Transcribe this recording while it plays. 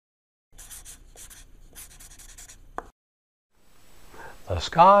The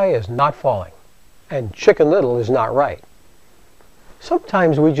sky is not falling, and Chicken Little is not right.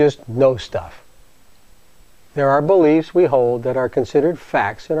 Sometimes we just know stuff. There are beliefs we hold that are considered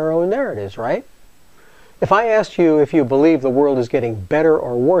facts in our own narratives, right? If I asked you if you believe the world is getting better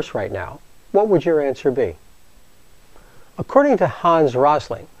or worse right now, what would your answer be? According to Hans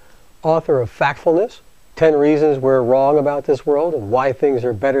Rosling, author of Factfulness, 10 Reasons We're Wrong About This World and Why Things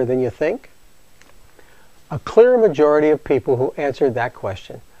Are Better Than You Think, a clear majority of people who answered that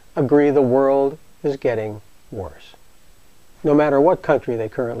question agree the world is getting worse, no matter what country they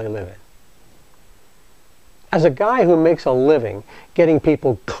currently live in. As a guy who makes a living getting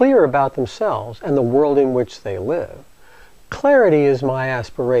people clear about themselves and the world in which they live, clarity is my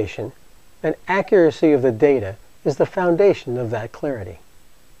aspiration, and accuracy of the data is the foundation of that clarity.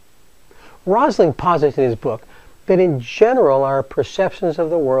 Rosling posits in his book that in general our perceptions of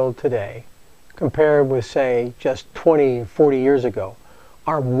the world today, compared with, say, just 20, 40 years ago,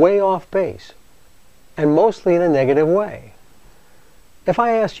 are way off base, and mostly in a negative way. If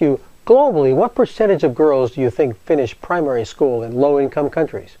I asked you, globally, what percentage of girls do you think finish primary school in low-income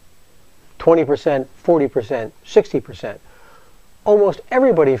countries? 20%, 40%, 60%. Almost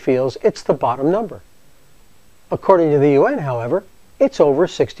everybody feels it's the bottom number. According to the UN, however, it's over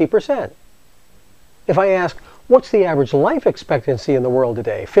 60%. If I ask, what's the average life expectancy in the world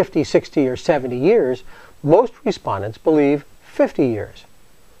today, 50, 60, or 70 years, most respondents believe 50 years.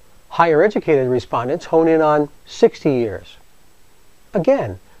 Higher educated respondents hone in on 60 years.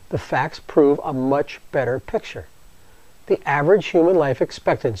 Again, the facts prove a much better picture. The average human life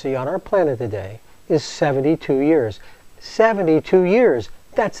expectancy on our planet today is 72 years. 72 years,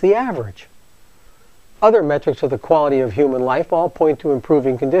 that's the average. Other metrics of the quality of human life all point to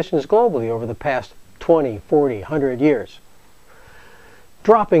improving conditions globally over the past 20, 40, 100 years.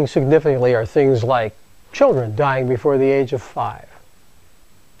 Dropping significantly are things like children dying before the age of 5,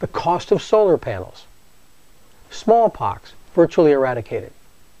 the cost of solar panels, smallpox virtually eradicated,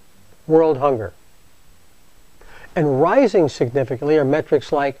 world hunger. And rising significantly are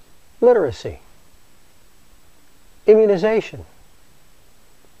metrics like literacy, immunization,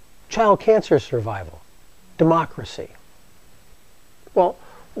 child cancer survival, democracy. Well,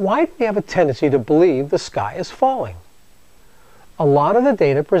 why do we have a tendency to believe the sky is falling? A lot of the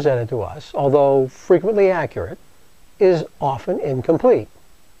data presented to us, although frequently accurate, is often incomplete.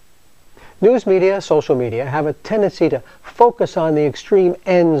 News media, social media have a tendency to focus on the extreme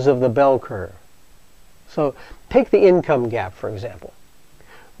ends of the bell curve. So take the income gap, for example.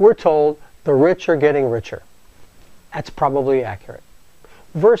 We're told the rich are getting richer. That's probably accurate.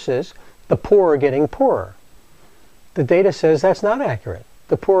 Versus the poor are getting poorer. The data says that's not accurate.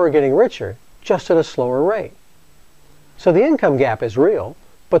 The poor are getting richer, just at a slower rate. So the income gap is real,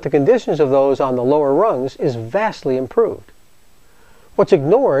 but the conditions of those on the lower rungs is vastly improved. What's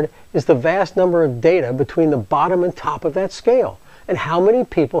ignored is the vast number of data between the bottom and top of that scale, and how many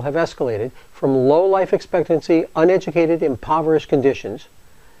people have escalated from low life expectancy, uneducated, impoverished conditions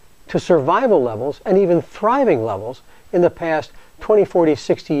to survival levels and even thriving levels in the past 20, 40,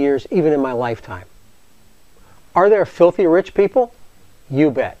 60 years, even in my lifetime. Are there filthy rich people? You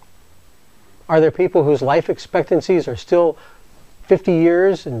bet. Are there people whose life expectancies are still 50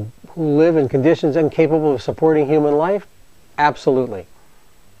 years and who live in conditions incapable of supporting human life? Absolutely.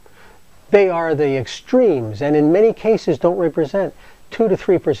 They are the extremes, and in many cases don't represent 2 to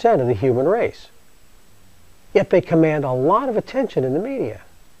 3% of the human race. Yet they command a lot of attention in the media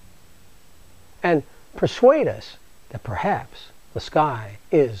and persuade us that perhaps the sky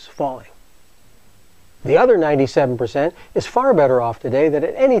is falling. The other 97% is far better off today than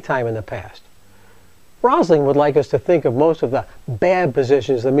at any time in the past. Rosling would like us to think of most of the bad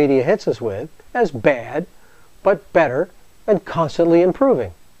positions the media hits us with as bad, but better and constantly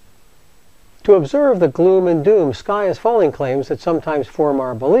improving. To observe the gloom and doom, sky is falling claims that sometimes form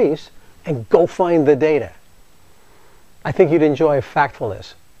our beliefs, and go find the data. I think you'd enjoy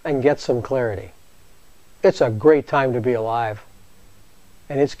Factfulness and get some clarity. It's a great time to be alive.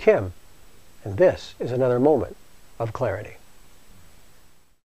 And it's Kim. And this is another moment of clarity.